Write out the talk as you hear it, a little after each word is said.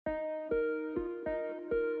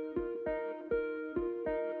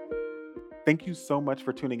Thank you so much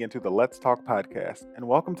for tuning into the Let's Talk podcast, and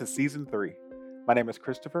welcome to Season 3. My name is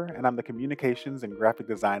Christopher, and I'm the Communications and Graphic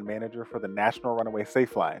Design Manager for the National Runaway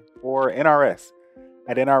Safe Line, or NRS.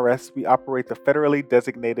 At NRS, we operate the federally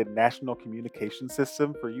designated national communication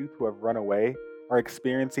system for youth who have run away, are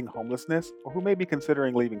experiencing homelessness, or who may be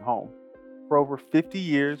considering leaving home. For over 50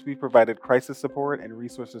 years, we've provided crisis support and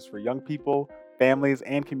resources for young people, families,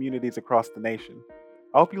 and communities across the nation.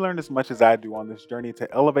 I hope you learned as much as I do on this journey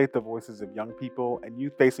to elevate the voices of young people and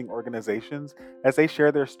youth facing organizations as they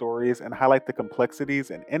share their stories and highlight the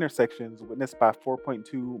complexities and intersections witnessed by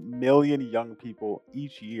 4.2 million young people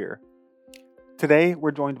each year. Today,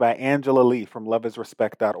 we're joined by Angela Lee from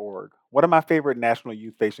loveisrespect.org, one of my favorite national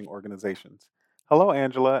youth facing organizations. Hello,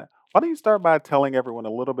 Angela. Why don't you start by telling everyone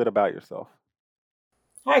a little bit about yourself?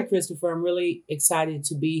 Hi, Christopher. I'm really excited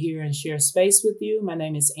to be here and share space with you. My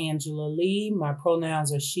name is Angela Lee. My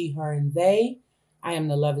pronouns are she, her, and they. I am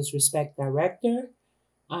the Love is Respect Director.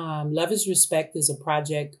 Love is Respect is a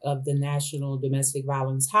project of the National Domestic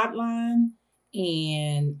Violence Hotline.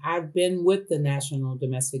 And I've been with the National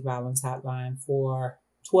Domestic Violence Hotline for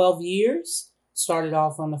 12 years. Started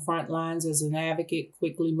off on the front lines as an advocate,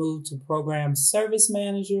 quickly moved to program service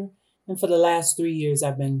manager, and for the last 3 years,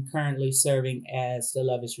 I've been currently serving as the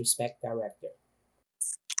Love is Respect Director.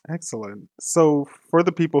 Excellent. So, for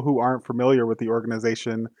the people who aren't familiar with the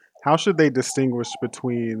organization, how should they distinguish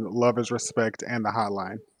between Love is Respect and the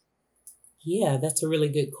hotline? Yeah, that's a really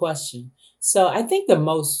good question. So I think the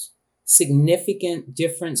most significant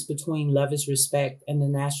difference between Love is Respect and the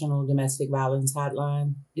National Domestic Violence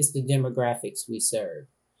Hotline is the demographics we serve.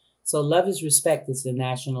 So Love is Respect is the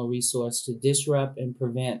national resource to disrupt and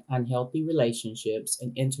prevent unhealthy relationships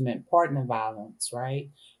and intimate partner violence,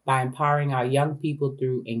 right? By empowering our young people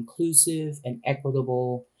through inclusive and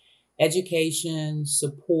equitable education,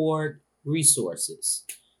 support, resources.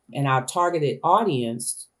 And our targeted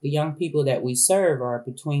audience, the young people that we serve, are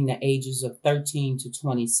between the ages of 13 to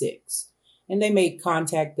 26. And they may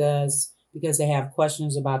contact us because they have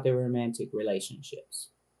questions about their romantic relationships.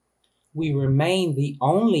 We remain the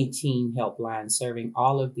only teen helpline serving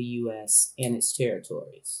all of the U.S. and its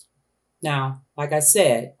territories. Now, like I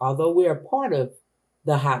said, although we are part of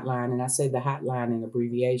the hotline, and I say the hotline in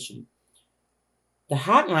abbreviation, the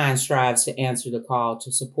hotline strives to answer the call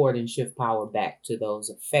to support and shift power back to those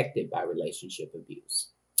affected by relationship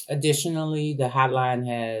abuse. Additionally, the hotline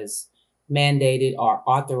has mandated or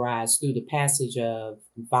authorized through the passage of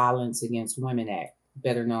Violence Against Women Act,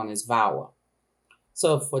 better known as VAWA.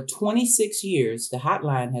 So for 26 years, the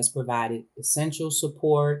hotline has provided essential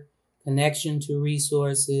support, connection to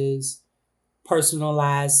resources,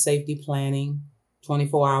 personalized safety planning,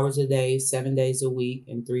 24 hours a day, 7 days a week,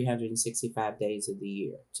 and 365 days of the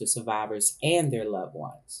year to survivors and their loved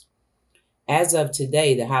ones. As of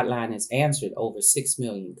today, the hotline has answered over 6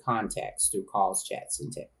 million contacts through calls, chats,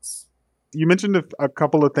 and texts. You mentioned a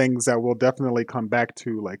couple of things that we'll definitely come back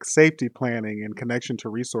to, like safety planning and connection to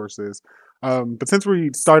resources. But since we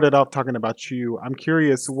started off talking about you, I'm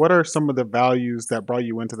curious, what are some of the values that brought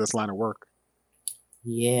you into this line of work?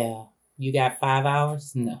 Yeah, you got 5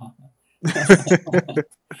 hours? No.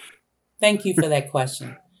 Thank you for that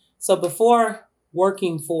question. So before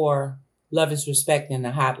working for Love is Respect in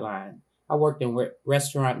the hotline, I worked in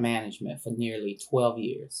restaurant management for nearly 12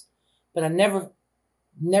 years. But I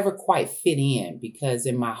never quite fit in because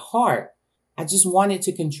in my heart, I just wanted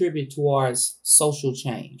to contribute towards social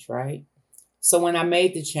change, right? So when I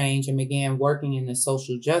made the change and began working in the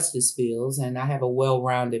social justice fields, and I have a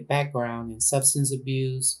well-rounded background in substance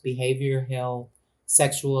abuse, behavioral health,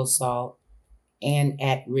 sexual assault, and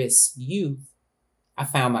at-risk youth, I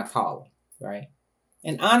found my calling, right?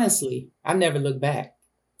 And honestly, I never looked back.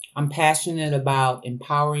 I'm passionate about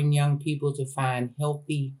empowering young people to find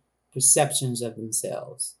healthy perceptions of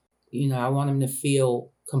themselves. I want them to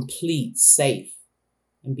feel complete, safe,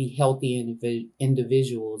 and be healthy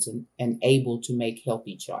individuals and able to make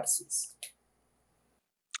healthy choices.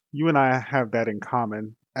 You and I have that in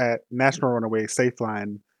common at National Runaway Safe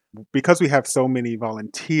Line. Because we have so many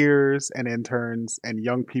volunteers and interns and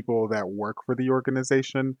young people that work for the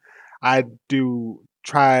organization, I do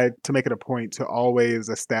try to make it a point to always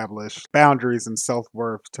establish boundaries and self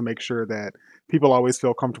worth to make sure that people always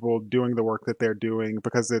feel comfortable doing the work that they're doing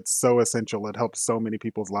because it's so essential. It helps so many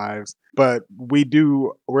people's lives. But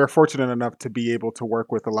we're fortunate enough to be able to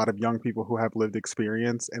work with a lot of young people who have lived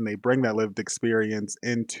experience, and they bring that lived experience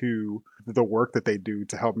into the work that they do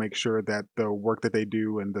to help make sure that the work that they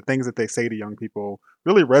do and the things that they say to young people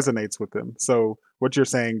really resonates with them. So what you're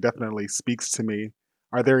saying definitely speaks to me.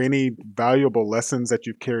 Are there any valuable lessons that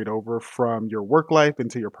you've carried over from your work life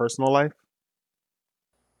into your personal life?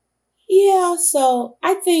 Yeah, so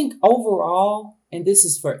I think overall, and this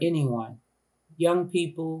is for anyone, young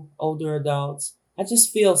people, older adults, I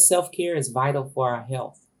just feel self-care is vital for our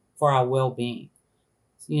health, for our well-being.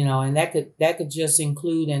 And that could just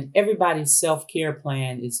include, and everybody's self-care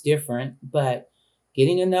plan is different, but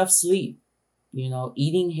getting enough sleep,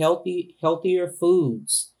 eating healthier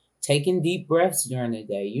foods, taking deep breaths during the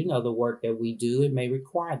day. The work that we do, it may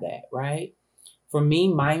require that, right? For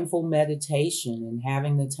me, mindful meditation and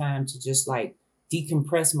having the time to just like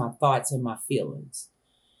decompress my thoughts and my feelings.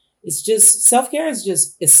 It's just self-care is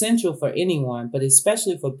just essential for anyone, but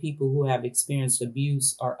especially for people who have experienced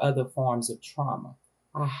abuse or other forms of trauma.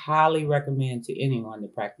 I highly recommend to anyone to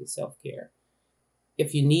practice self-care.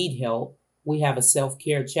 If you need help, we have a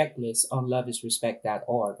self-care checklist on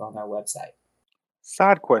loveisrespect.org on our website.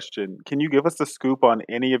 Side question: can you give us a scoop on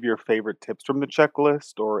any of your favorite tips from the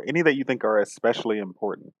checklist or any that you think are especially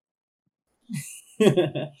important?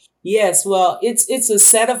 Yes, well, it's a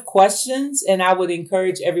set of questions, and I would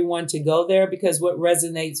encourage everyone to go there because what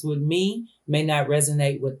resonates with me may not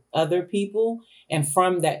resonate with other people. And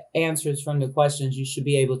from that answers from the questions, you should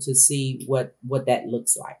be able to see what that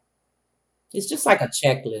looks like. It's just like a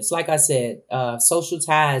checklist. Like I said, social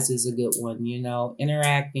ties is a good one.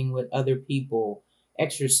 Interacting with other people,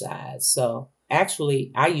 exercise. So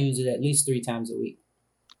actually, I use it at least 3 times a week.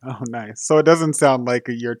 Oh, nice. So it doesn't sound like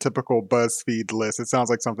your typical BuzzFeed list. It sounds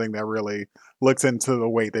like something that really looks into the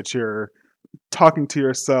way that you're talking to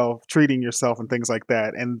yourself, treating yourself, and things like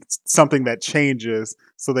that, and something that changes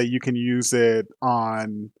so that you can use it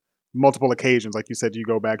on multiple occasions. Like you said, you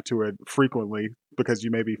go back to it frequently because you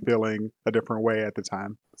may be feeling a different way at the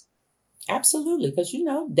time. Absolutely, because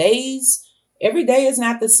every day is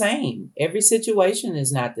not the same. Every situation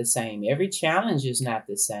is not the same. Every challenge is not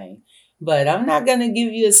the same. But I'm not going to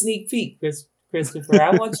give you a sneak peek, Christopher.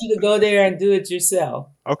 I want you to go there and do it yourself.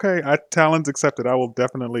 Okay, challenge accepted. I will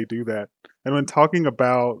definitely do that. And when talking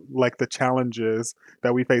about like the challenges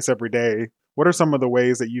that we face every day, what are some of the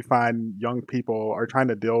ways that you find young people are trying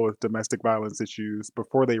to deal with domestic violence issues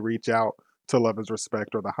before they reach out to Love is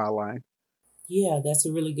Respect or the hotline? Yeah, that's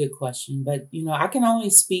a really good question. But, I can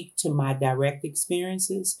only speak to my direct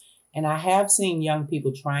experiences. And I have seen young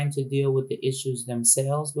people trying to deal with the issues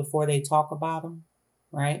themselves before they talk about them,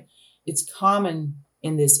 right? It's common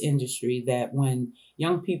in this industry that when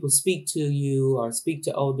young people speak to you or speak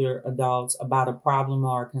to older adults about a problem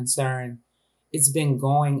or a concern, it's been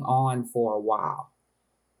going on for a while.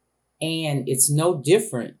 And it's no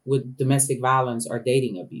different with domestic violence or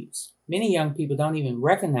dating abuse. Many young people don't even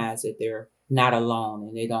recognize that they're not alone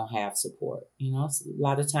and they don't have support. A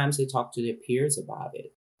lot of times they talk to their peers about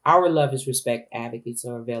it. Our Love is Respect advocates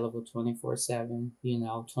are available 24/7,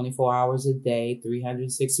 24 hours a day,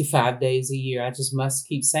 365 days a year. I just must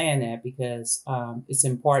keep saying that because it's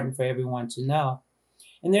important for everyone to know.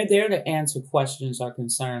 And they're there to answer questions or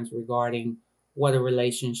concerns regarding what a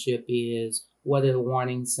relationship is, what are the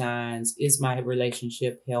warning signs, is my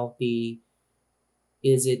relationship healthy,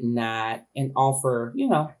 is it not, and offer,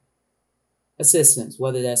 assistance,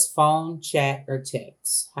 whether that's phone, chat, or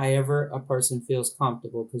text, however a person feels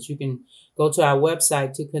comfortable. Because you can go to our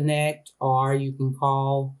website to connect, or you can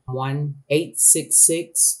call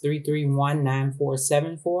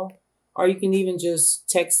 1-866-331-9474, or you can even just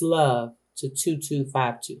text love to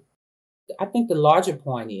 2252. I think the larger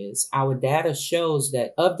point is our data shows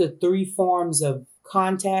that of the 3 forms of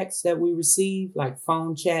contacts that we receive, like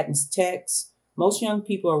phone, chat, and text, most young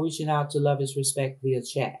people are reaching out to Love is Respect via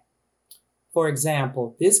chat. For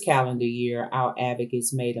example, this calendar year, our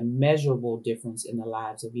advocates made a measurable difference in the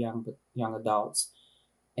lives of young adults,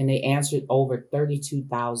 and they answered over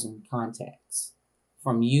 32,000 contacts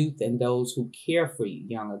from youth and those who care for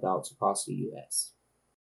young adults across the U.S.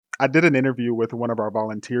 I did an interview with one of our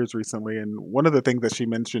volunteers recently, and one of the things that she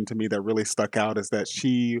mentioned to me that really stuck out is that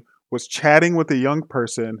she was chatting with a young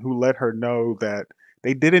person who let her know that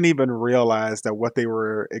they didn't even realize that what they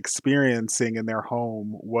were experiencing in their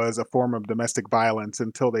home was a form of domestic violence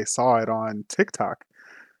until they saw it on TikTok.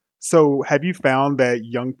 So, have you found that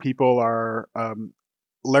young people are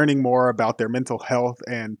learning more about their mental health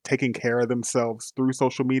and taking care of themselves through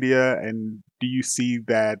social media? And do you see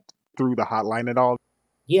that through the hotline at all?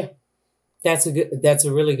 Yeah, that's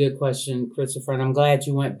a really good question, Christopher, and I'm glad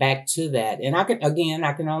you went back to that. And I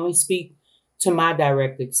can only speak to my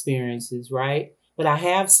direct experiences, right? But I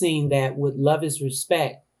have seen that with Love is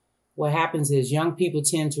Respect, what happens is young people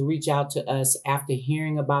tend to reach out to us after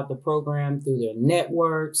hearing about the program through their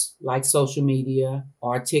networks, like social media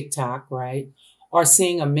or TikTok, right? Or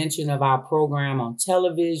seeing a mention of our program on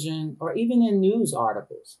television or even in news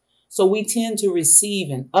articles. So we tend to receive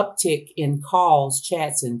an uptick in calls,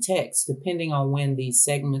 chats, and texts depending on when these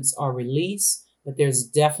segments are released. But there's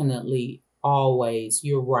definitely always,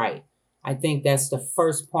 you're right. I think that's the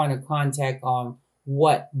first point of contact on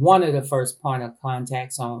one of the first point of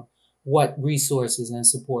contacts on what resources and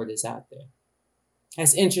support is out there.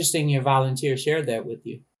 That's interesting your volunteer shared that with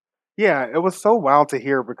you. Yeah, it was so wild to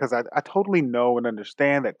hear because I totally know and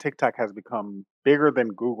understand that TikTok has become bigger than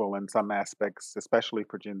Google in some aspects, especially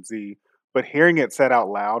for Gen Z. But hearing it said out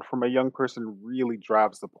loud from a young person really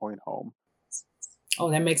drives the point home. Oh,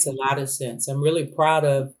 that makes a lot of sense. I'm really proud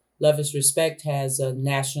of Love is Respect has a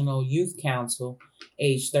National Youth Council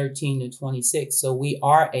age 13 to 26. So we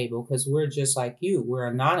are able, because we're just like you, we're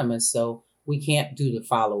anonymous. So we can't do the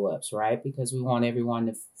follow ups, right? Because we want everyone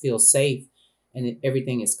to feel safe and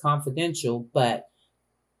everything is confidential. But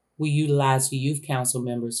we utilize the youth council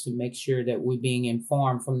members to make sure that we're being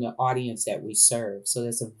informed from the audience that we serve. So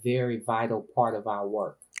that's a very vital part of our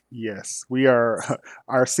work. Yes, we are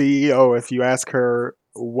our CEO. If you ask her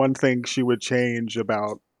one thing she would change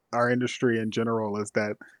about our industry in general is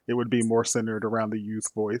that it would be more centered around the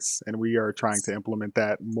youth voice. And we are trying to implement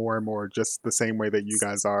that more and more, just the same way that you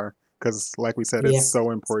guys are. Because, like we said, Yeah, it's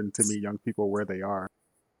so important to meet young people where they are.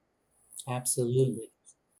 absolutely.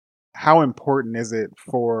 How important is it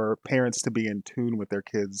for parents to be in tune with their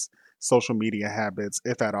kids' social media habits,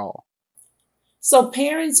 if at all? So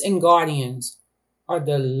parents and guardians are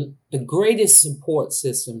the greatest support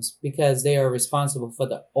systems because they are responsible for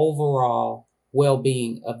the overall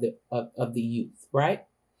well-being of the youth, right?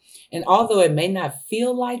 And although it may not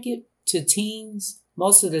feel like it to teens,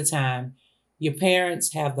 most of the time your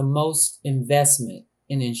parents have the most investment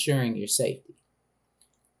in ensuring your safety.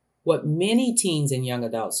 What many teens and young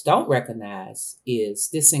adults don't recognize is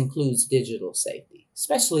this includes digital safety,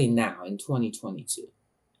 especially now in 2022.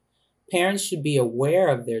 Parents should be aware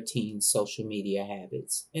of their teens' social media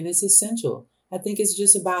habits, and it's essential. I think it's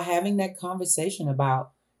just about having that conversation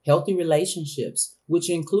about healthy relationships, which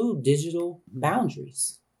include digital Mhm.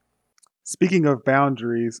 boundaries. Speaking of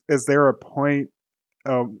boundaries, is there a point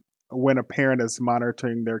um, when a parent is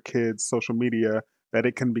monitoring their kids' social media that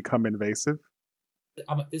it can become invasive?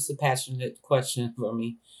 This is a passionate question for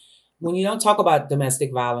me. When you don't talk about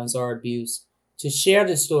domestic violence or abuse, to share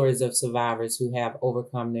the stories of survivors who have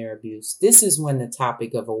overcome their abuse, this is when the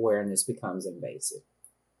topic of awareness becomes invasive.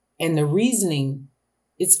 And the reasoning,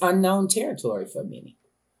 it's unknown territory for many.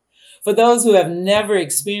 For those who have never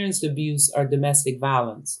experienced abuse or domestic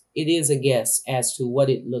violence, it is a guess as to what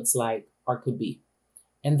it looks like or could be.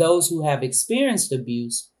 And those who have experienced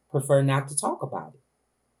abuse prefer not to talk about it.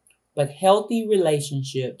 But healthy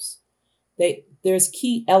relationships, there's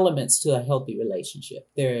key elements to a healthy relationship.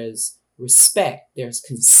 There's respect, there's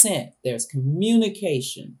consent, there's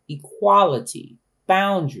communication, equality,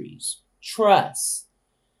 boundaries, trust.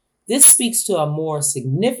 This speaks to a more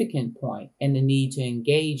significant point and the need to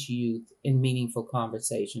engage youth in meaningful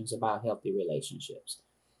conversations about healthy relationships.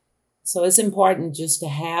 So it's important just to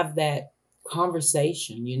have that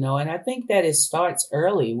conversation, and I think that it starts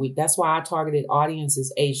early. That's why our targeted audience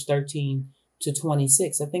is age 13 to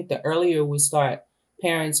 26. I think the earlier we start,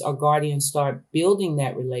 parents or guardians start building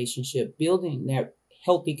that relationship, building that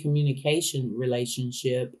healthy communication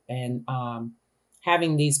relationship, and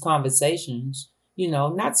having these conversations,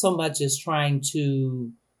 not so much as trying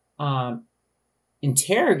to um,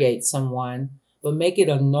 interrogate someone, but make it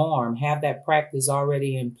a norm, have that practice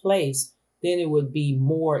already in place, then it would be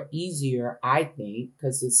more easier, I think,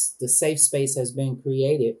 because the safe space has been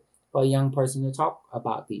created for a young person to talk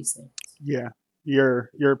about these things. Yeah, you're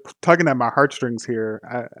tugging at my heartstrings here.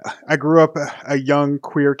 I grew up a young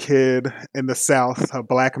queer kid in the South, a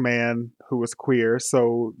black man who was queer.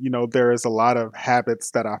 So there is a lot of habits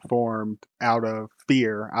that I formed out of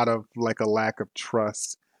fear, out of like a lack of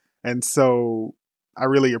trust, and so I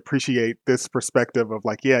really appreciate this perspective of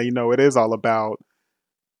like, yeah, it is all about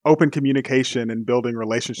open communication and building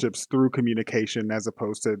relationships through communication as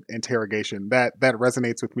opposed to interrogation. That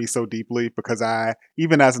resonates with me so deeply because I,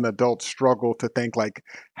 even as an adult, struggle to think like,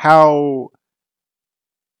 how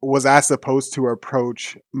was I supposed to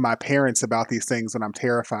approach my parents about these things when I'm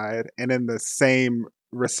terrified? And in the same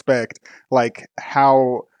respect, like,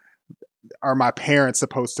 how are my parents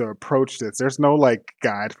supposed to approach this? There's no like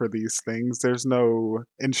guide for these things. There's no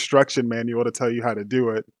instruction manual to tell you how to do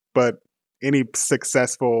it. But any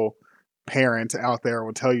successful parent out there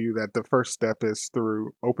will tell you that the first step is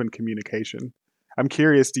through open communication. I'm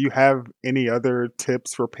curious, do you have any other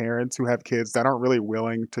tips for parents who have kids that aren't really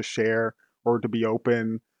willing to share or to be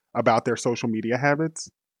open about their social media habits?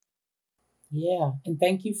 Yeah, and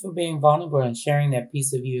thank you for being vulnerable and sharing that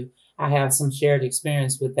piece of you. I have some shared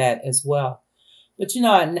experience with that as well. But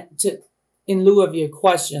in lieu of your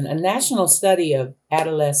question, a national study of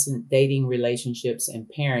adolescent dating relationships and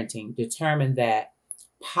parenting determined that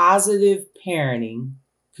positive parenting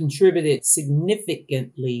contributed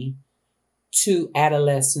significantly to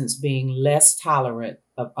adolescents being less tolerant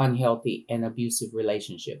of unhealthy and abusive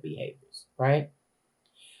relationship behaviors, right?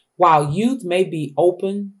 While youth may be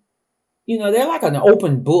open, they're like an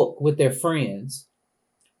open book with their friends.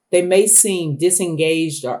 They may seem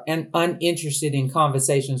disengaged or uninterested in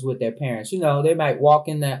conversations with their parents. They might walk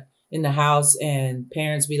in the house and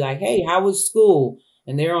parents be like, "Hey, how was school?"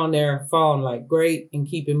 And they're on their phone like, "Great," and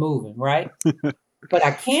keep it moving, right? But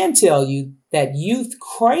I can tell you that youth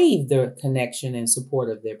crave the connection and support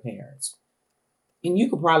of their parents. And you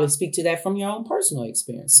could probably speak to that from your own personal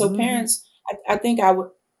experience. So parents, I think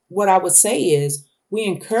what I would say is we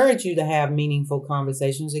encourage you to have meaningful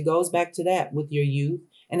conversations. It goes back to that with your youth,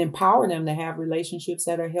 and empower them to have relationships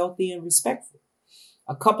that are healthy and respectful.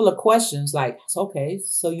 A couple of questions like, okay,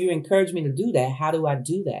 so you encourage me to do that. How do I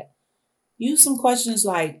do that? Use some questions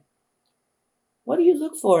like, what do you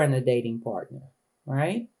look for in a dating partner,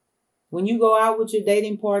 right? When you go out with your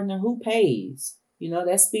dating partner, who pays?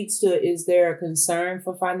 That speaks to, is there a concern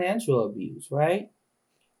for financial abuse, right?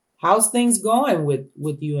 How's things going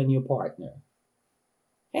with you and your partner?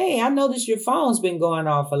 Hey, I noticed your phone's been going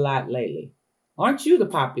off a lot lately. Aren't you the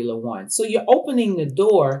popular one? So you're opening the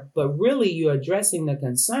door, but really you're addressing the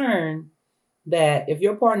concern that if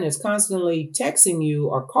your partner is constantly texting you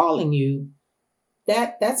or calling you,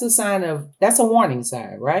 that's a warning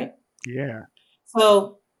sign, right? Yeah.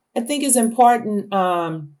 So I think it's important,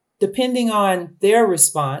 depending on their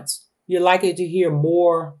response, you're likely to hear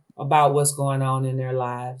more about what's going on in their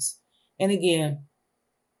lives. And again,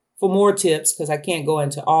 for more tips, because I can't go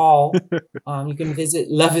into all, you can visit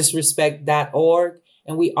loveisrespect.org.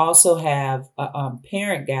 And we also have a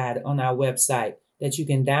parent guide on our website that you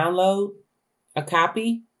can download a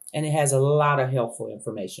copy, and it has a lot of helpful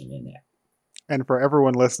information in there. And for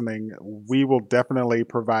everyone listening, we will definitely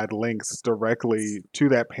provide links directly to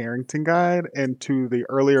that parenting guide and to the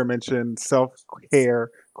earlier mentioned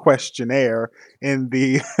self-care questionnaire in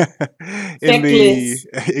the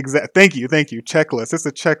exact thank you checklist. It's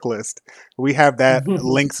a checklist. We have that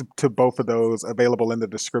links to both of those available in the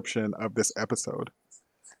description of this episode.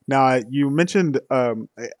 Now, you mentioned,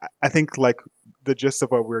 I think like the gist of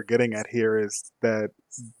what we're getting at here is that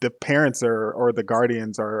the parents or the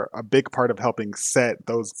guardians are a big part of helping set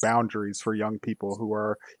those boundaries for young people who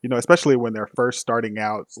are, especially when they're first starting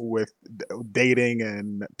out with dating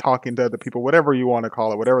and talking to other people, whatever you want to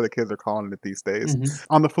call it, whatever the kids are calling it these days.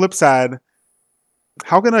 Mm-hmm. On the flip side,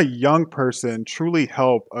 how can a young person truly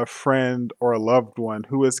help a friend or a loved one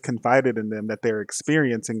who has confided in them that they're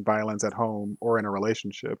experiencing violence at home or in a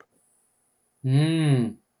relationship?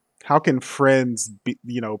 How can friends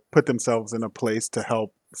put themselves in a place to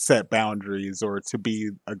help set boundaries or to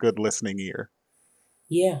be a good listening ear?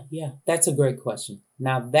 Yeah. That's a great question.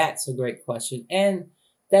 Now, that's a great question. And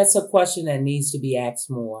that's a question that needs to be asked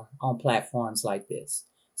more on platforms like this.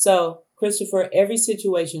 So, Christopher, every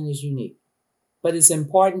situation is unique. But it's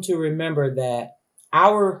important to remember that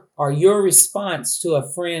your response to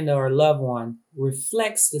a friend or a loved one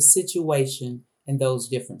reflects the situation and those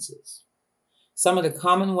differences. Some of the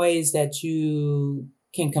common ways that you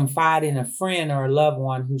can confide in a friend or a loved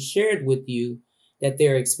one who shared with you that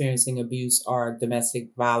they're experiencing abuse or domestic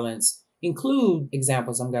violence include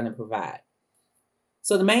examples I'm going to provide.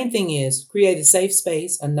 So the main thing is create a safe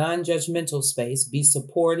space, a non-judgmental space, be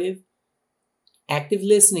supportive, active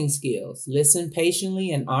listening skills, listen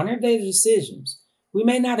patiently and honor their decisions. We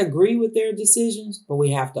may not agree with their decisions, but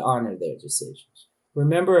we have to honor their decisions.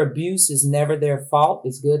 Remember, abuse is never their fault.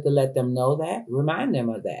 It's good to let them know that, remind them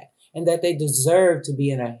of that, and that they deserve to be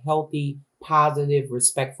in a healthy, positive,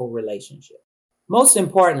 respectful relationship. Most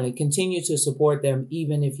importantly, continue to support them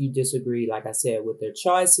even if you disagree, like I said, with their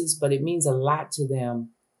choices, but it means a lot to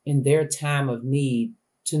them in their time of need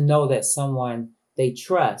to know that someone they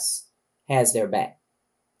trust has their back.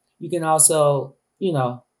 You can also,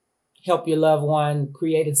 help your loved one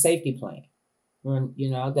create a safety plan,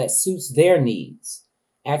 that suits their needs.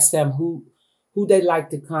 Ask them who they'd like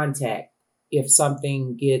to contact if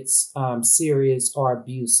something gets serious or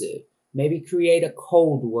abusive. Maybe create a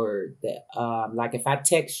code word that, like if I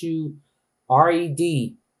text you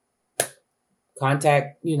RED,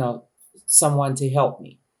 contact, someone to help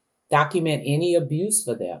me. Document any abuse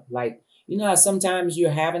for them. Like, sometimes you're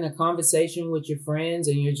having a conversation with your friends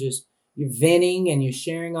and you're venting and you're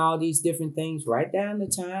sharing all these different things. Write down the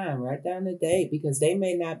time, write down the date, because they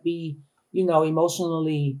may not be,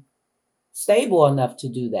 emotionally stable enough to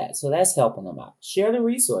do that. So that's helping them out. Share the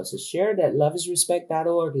resources. Share that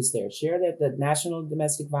loveisrespect.org is there. Share that the National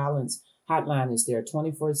Domestic Violence Hotline is there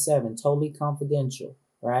 24/7, totally confidential,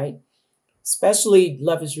 right? Especially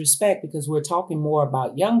Love is Respect, because we're talking more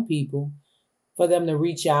about young people, for them to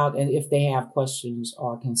reach out and if they have questions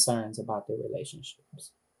or concerns about their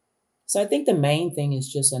relationships. So I think the main thing is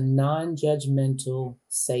just a non-judgmental,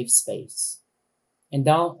 safe space. And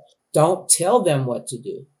don't tell them what to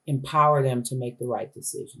do. Empower them to make the right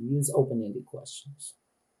decision. Use open-ended questions.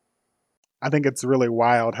 I think it's really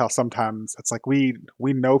wild how sometimes it's like we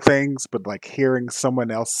know things, but like hearing someone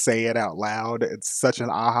else say it out loud, it's such an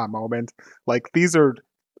aha moment. Like these are,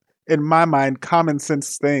 in my mind, common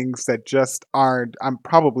sense things that just aren't, I'm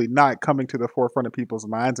probably not coming to the forefront of people's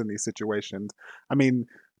minds in these situations. I mean,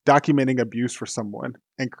 documenting abuse for someone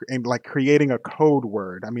and like creating a code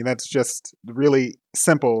word. I mean, that's just really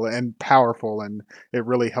simple and powerful, and it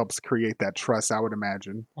really helps create that trust, I would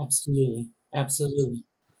imagine. Absolutely. Absolutely.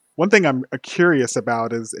 One thing I'm curious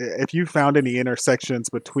about is if you found any intersections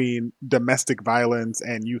between domestic violence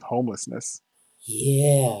and youth homelessness.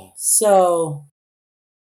 Yeah. So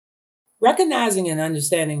recognizing and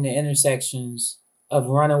understanding the intersections of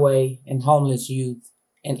runaway and homeless youth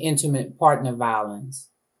and intimate partner violence,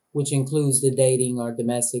 which includes the dating or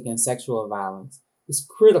domestic and sexual violence, is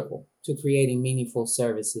critical to creating meaningful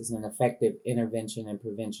services and effective intervention and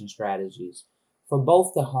prevention strategies for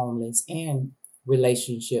both the homeless and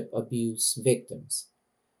relationship abuse victims.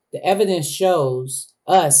 The evidence shows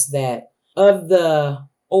us that of the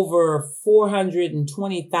over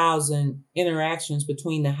 420,000 interactions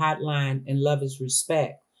between the hotline and Love is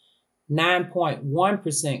Respect,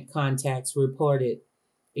 9.1% contacts reported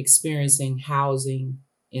experiencing housing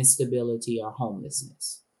instability or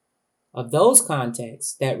homelessness. Of those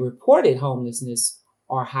contacts that reported homelessness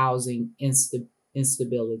or housing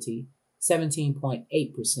instability,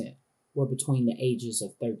 17.8% were between the ages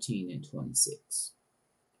of 13 and 26.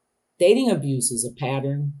 Dating abuse is a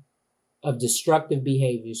pattern of destructive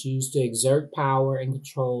behaviors used to exert power and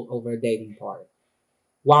control over a dating partner.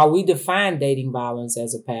 While we define dating violence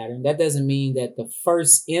as a pattern, that doesn't mean that the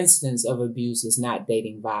first instance of abuse is not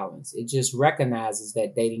dating violence. It just recognizes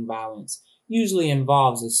that dating violence usually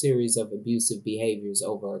involves a series of abusive behaviors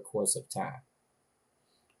over a course of time.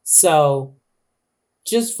 So,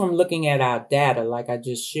 just from looking at our data, like I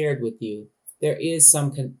just shared with you, there is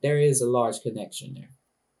a large connection there.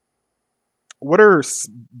 What are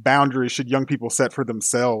boundaries should young people set for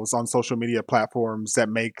themselves on social media platforms that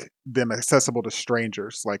make them accessible to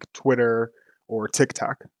strangers like Twitter or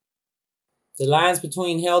TikTok? The lines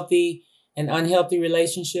between healthy and unhealthy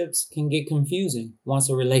relationships can get confusing once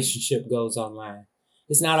a relationship goes online.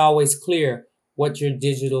 It's not always clear what your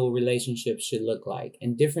digital relationship should look like,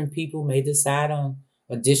 and different people may decide on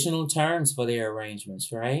additional terms for their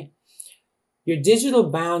arrangements, right? Your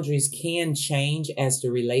digital boundaries can change as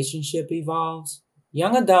the relationship evolves.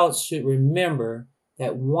 Young adults should remember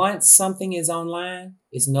that once something is online,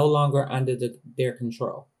 it's no longer under their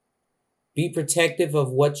control. Be protective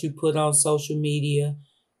of what you put on social media,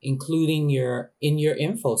 including in your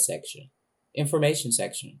information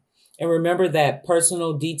section. And remember that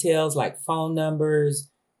personal details like phone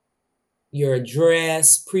numbers, your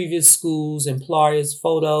address, previous schools, employers,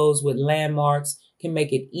 photos with landmarks can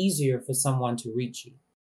make it easier for someone to reach you.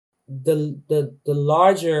 The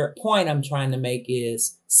larger point I'm trying to make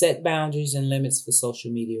is set boundaries and limits for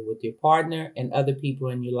social media with your partner and other people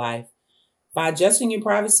in your life by adjusting your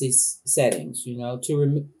privacy settings,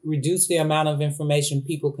 to reduce the amount of information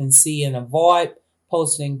people can see, and avoid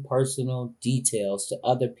posting personal details to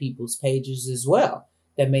other people's pages as well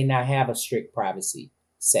that may not have a strict privacy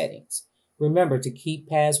settings. Remember to keep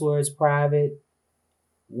passwords private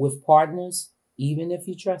with partners, even if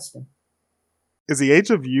you trust them. Is the age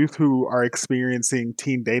of youth who are experiencing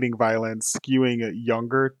teen dating violence skewing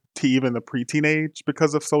younger to even the preteen age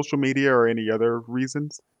because of social media or any other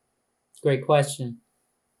reasons? Great question.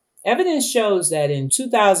 Evidence shows that in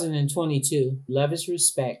 2022, Love is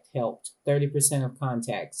Respect helped 30% of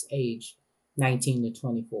contacts aged 19 to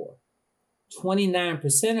 24,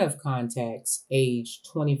 29% of contacts aged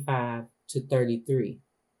 25 to 33,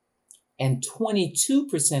 and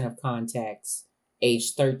 22% of contacts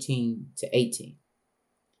aged 13 to 18.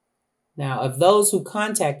 Now, of those who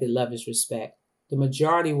contacted Love is Respect, the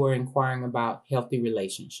majority were inquiring about healthy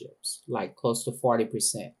relationships, like close to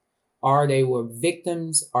 40%, or they were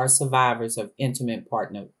victims or survivors of intimate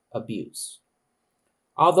partner abuse.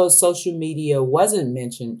 Although social media wasn't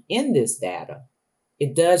mentioned in this data,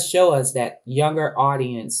 it does show us that younger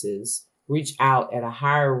audiences reach out at a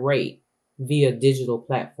higher rate via digital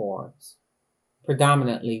platforms.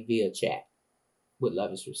 predominantly via chat with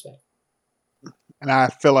Love is Respect. And I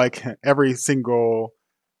feel like every single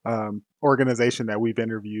organization that we've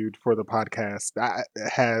interviewed for the podcast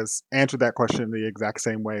has answered that question the exact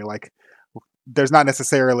same way. Like, there's not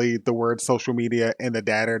necessarily the word social media in the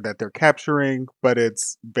data that they're capturing, but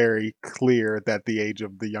it's very clear that the age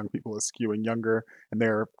of the young people is skewing younger, and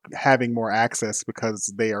they're having more access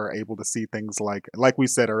because they are able to see things like we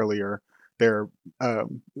said earlier, their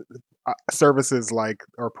services like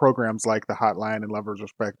or programs like the hotline and Lovers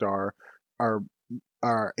Respect are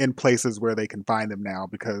are in places where they can find them now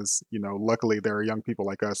because luckily there are young people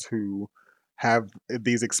like us who have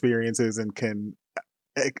these experiences and can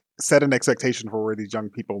set an expectation for where these young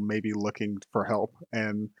people may be looking for help.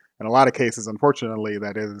 And in a lot of cases, unfortunately,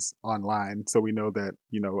 that is online. So we know that,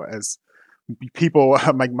 as people,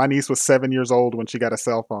 my niece was 7 years old when she got a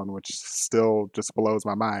cell phone, which still just blows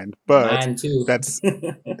my mind. But Mine too.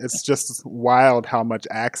 it's just wild how much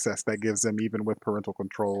access that gives them, even with parental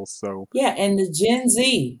controls. So yeah, and the Gen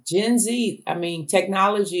Z, I mean,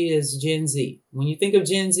 technology is Gen Z. When you think of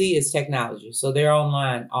Gen Z, it's technology. So they're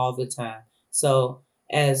online all the time. So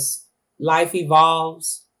as life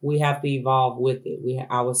evolves, we have to evolve with it. We have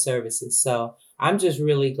our services. So I'm just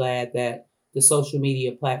really glad that the social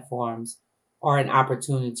media platforms are an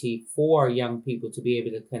opportunity for young people to be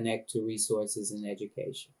able to connect to resources and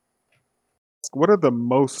education. what are the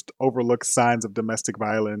most overlooked signs of domestic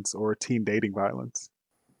violence or teen dating violence?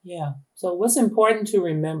 Yeah. So what's important to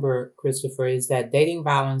remember, Christopher, is that dating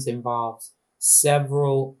violence involves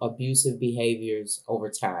several abusive behaviors over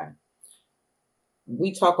time.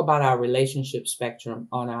 We talk about our relationship spectrum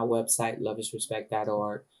on our website,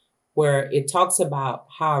 loveisrespect.org, where it talks about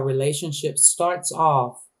how a relationship starts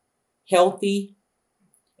off healthy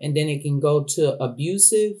and then it can go to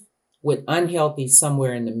abusive with unhealthy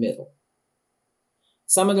somewhere in the middle.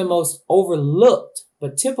 Some of the most overlooked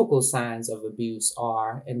but typical signs of abuse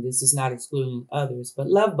are, and this is not excluding others, but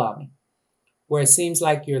love bombing, where it seems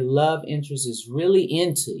like your love interest is really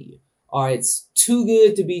into you, or it's too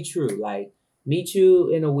good to be true. Like, meet you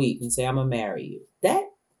in a week and say, I'm going to marry you.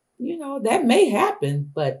 That may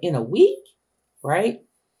happen, but in a week, right?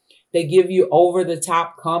 They give you over the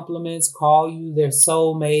top compliments, call you their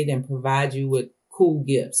soulmate, and provide you with cool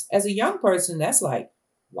gifts. As a young person, that's like,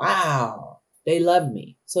 wow, they love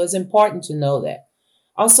me. So it's important to know that.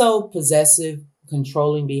 Also, possessive,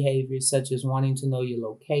 controlling behaviors such as wanting to know your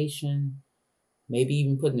location, maybe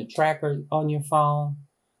even putting a tracker on your phone.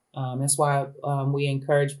 That's why we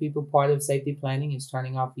encourage people. Part of safety planning is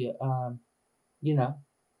turning off your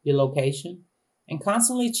location and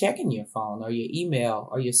constantly checking your phone or your email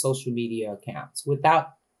or your social media accounts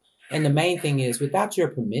and the main thing is without your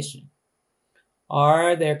permission.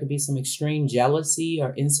 Or there could be some extreme jealousy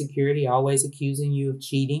or insecurity, always accusing you of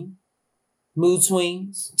cheating, mood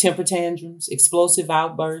swings, temper tantrums, explosive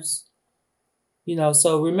outbursts.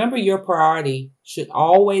 So remember, your priority should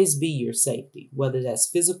always be your safety, whether that's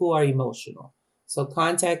physical or emotional. So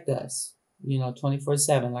contact us,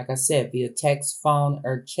 24/7, like I said, via text, phone,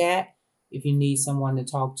 or chat if you need someone to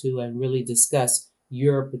talk to and really discuss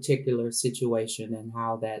your particular situation and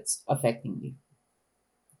how that's affecting you.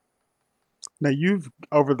 Now, you've,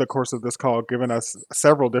 over the course of this call, given us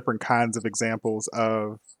several different kinds of examples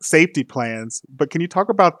of safety plans, but can you talk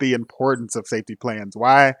about the importance of safety plans?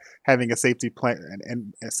 Why having a safety plan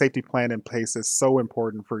and a safety plan in place is so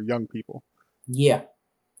important for young people? Yeah,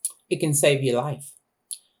 it can save your life.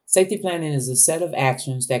 Safety planning is a set of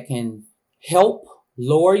actions that can help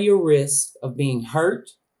lower your risk of being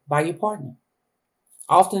hurt by your partner.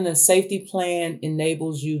 Often a safety plan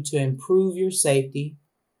enables you to improve your safety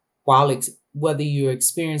whether you're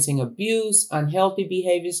experiencing abuse, unhealthy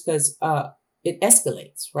behaviors, because it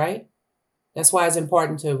escalates, right? That's why it's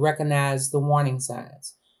important to recognize the warning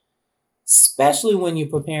signs, especially when you're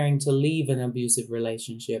preparing to leave an abusive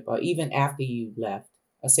relationship or even after you've left.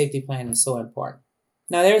 A safety plan is so important.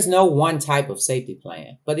 Now, there's no one type of safety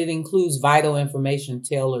plan, but it includes vital information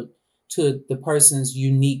tailored to the person's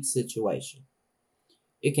unique situation.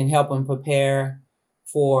 It can help them prepare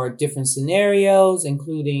for different scenarios,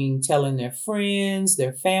 including telling their friends,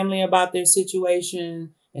 their family about their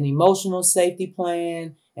situation, an emotional safety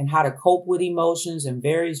plan, and how to cope with emotions and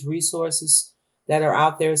various resources that are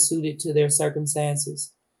out there suited to their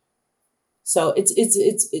circumstances. So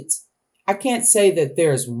it's I can't say that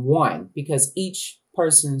there's one because each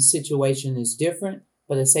person's situation is different,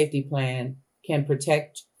 but a safety plan can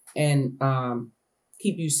protect and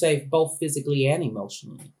keep you safe both physically and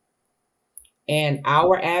emotionally. And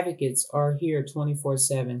our advocates are here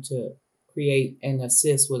 24/7 to create and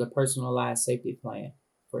assist with a personalized safety plan.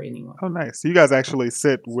 for anyone. Oh, nice. So you guys actually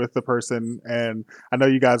sit with the person, and I know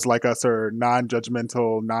you guys, like us, are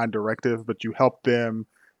non-judgmental, non-directive, but you help them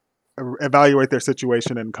evaluate their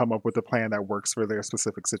situation and come up with a plan that works for their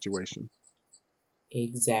specific situation.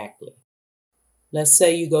 Exactly. Let's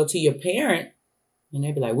say you go to your parent and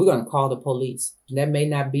they be like, we're going to call the police. That may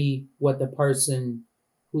not be what the person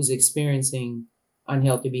who's experiencing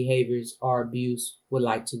unhealthy behaviors or abuse would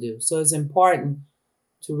like to do. So it's important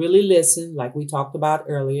to really listen, like we talked about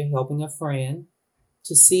earlier, helping a friend,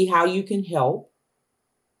 to see how you can help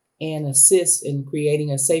and assist in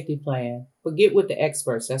creating a safety plan. But get with the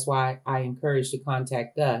experts. That's why I encourage to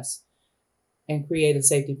contact us and create a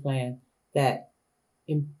safety plan that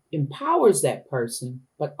empowers that person,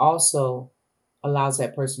 but also allows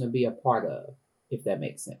that person to be a part of, if that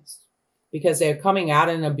makes sense. Because they're coming out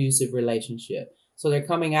in an abusive relationship. So they're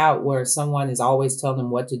coming out where someone is always telling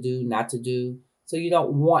them what to do, not to do. So you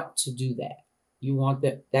don't want to do that. You want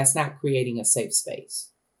that. That's not creating a safe space.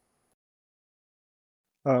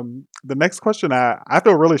 The next question I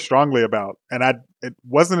feel really strongly about, and it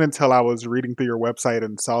wasn't until I was reading through your website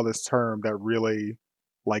and saw this term that really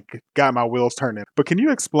like got my wheels turning. But can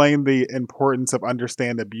you explain the importance of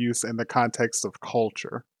understanding abuse in the context of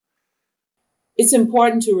culture? It's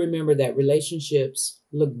important to remember that relationships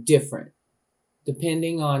look different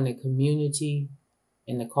depending on the community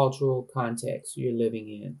and the cultural context you're living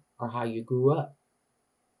in or how you grew up.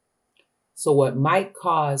 So what might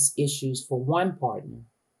cause issues for one partner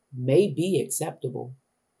may be acceptable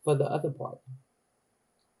for the other partner.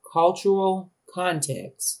 Cultural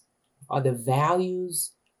contexts are the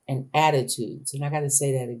values and attitudes, and I got to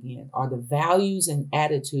say that again, are the values and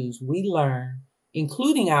attitudes we learn,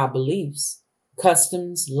 including our beliefs,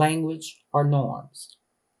 customs, language, or norms.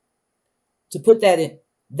 To put that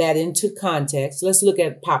into context, let's look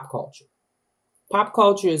at pop culture. Pop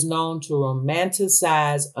culture is known to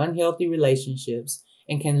romanticize unhealthy relationships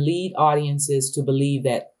and can lead audiences to believe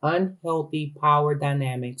that unhealthy power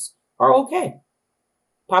dynamics are okay.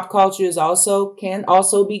 Pop culture can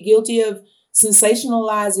also be guilty of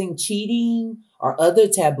sensationalizing cheating or other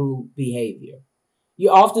taboo behavior.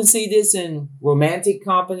 You often see this in romantic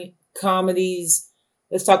comedies.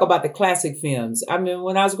 Let's talk about the classic films. I mean,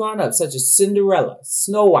 when I was growing up, such as Cinderella,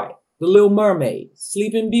 Snow White, The Little Mermaid,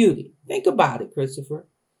 Sleeping Beauty. Think about it, Christopher.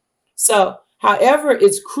 So, however,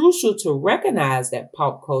 it's crucial to recognize that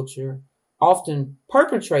pop culture often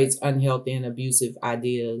perpetrates unhealthy and abusive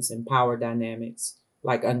ideas and power dynamics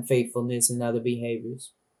like unfaithfulness and other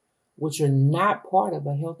behaviors, which are not part of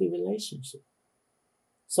a healthy relationship.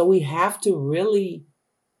 So we have to really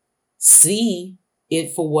see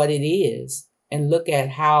it for what it is and look at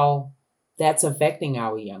how that's affecting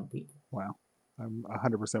our young people. Wow. I'm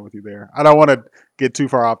 100% with you there. I don't want to get too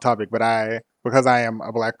far off topic, but because I am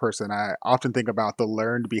a Black person, I often think about the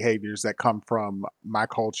learned behaviors that come from my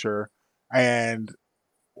culture and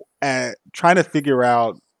trying to figure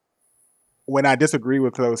out when I disagree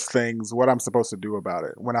with those things, what I'm supposed to do about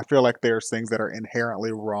it. When I feel like there's things that are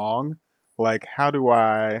inherently wrong, like how do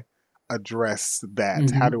I address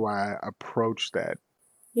that? How do I approach that?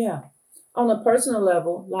 Yeah. On a personal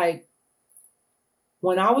level, like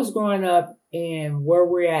when I was growing up and where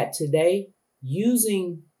we're at today,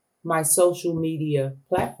 using my social media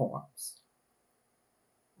platforms,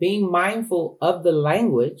 being mindful of the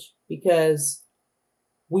language because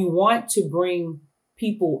we want to bring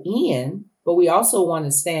people in, but we also want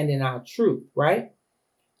to stand in our truth, right?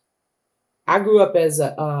 I grew up as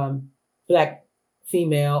a Black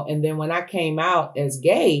female, and then when I came out as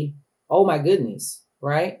gay, oh my goodness,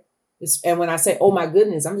 right? And when I say, oh my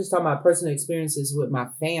goodness, I'm just talking about personal experiences with my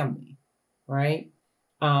family, right?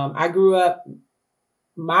 I grew up,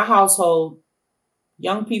 my household,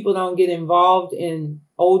 young people don't get involved in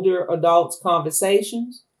older adults'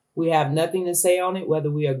 conversations. We have nothing to say on it, whether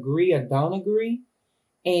we agree or don't agree.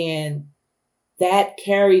 And that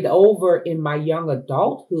carried over in my young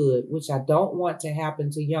adulthood, which I don't want to happen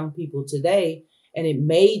to young people today. And it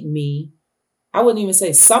made me, I wouldn't even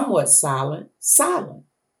say somewhat silent.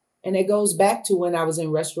 And it goes back to when I was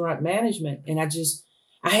in restaurant management and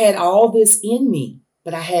I had all this in me,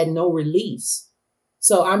 but I had no release.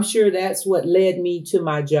 So I'm sure that's what led me to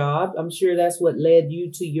my job. I'm sure that's what led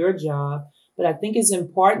you to your job. But I think it's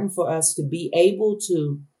important for us to be able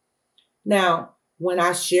to, now, when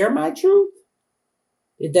I share my truth,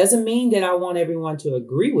 it doesn't mean that I want everyone to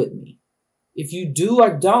agree with me. If you do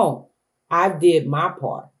or don't, I did my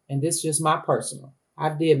part. And this is just my personal. I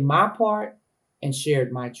did my part and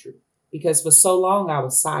shared my truth. Because for so long I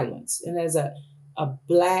was silenced. And as a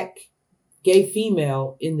Black gay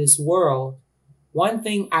female in this world, one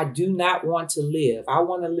thing I do not want to live, I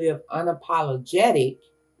want to live unapologetic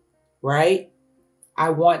right? I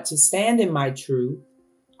want to stand in my truth.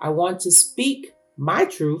 I want to speak my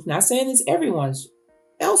truth. Not saying it's everyone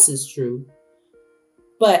else's truth,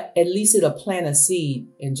 but at least it'll plant a seed.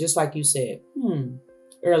 And just like you said,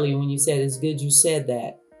 earlier when you said it's good you said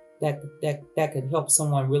that, that could help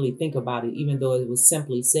someone really think about it, even though it was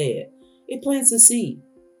simply said. It plants a seed.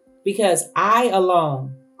 Because I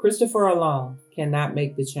alone, Christopher alone, cannot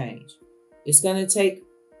make the change. It's going to take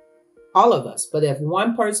all of us. But if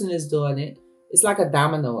one person is doing it, it's like a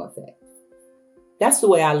domino effect. That's the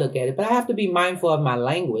way I look at it. But I have to be mindful of my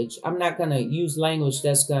language. I'm not going to use language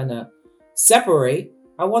that's going to separate.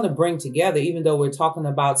 I want to bring together, even though we're talking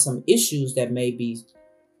about some issues that may be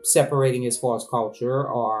separating as far as culture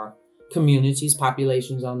or communities,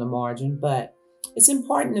 populations on the margin. But it's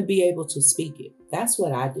important to be able to speak it. That's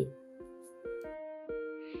what I do.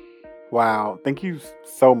 Wow. Thank you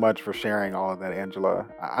so much for sharing all of that, Angela.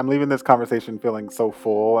 I'm leaving this conversation feeling so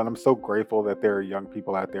full, and I'm so grateful that there are young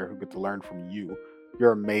people out there who get to learn from you.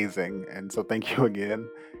 You're amazing. And so thank you again.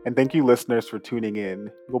 And thank you, listeners, for tuning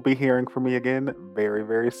in. You'll be hearing from me again very,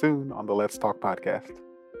 very soon on the Let's Talk podcast.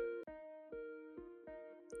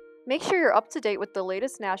 Make sure you're up to date with the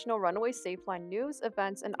latest National Runaway Safeline news,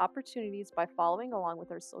 events, and opportunities by following along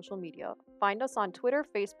with our social media. Find us on Twitter,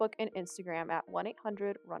 Facebook, and Instagram at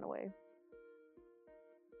 1-800-RUNAWAY.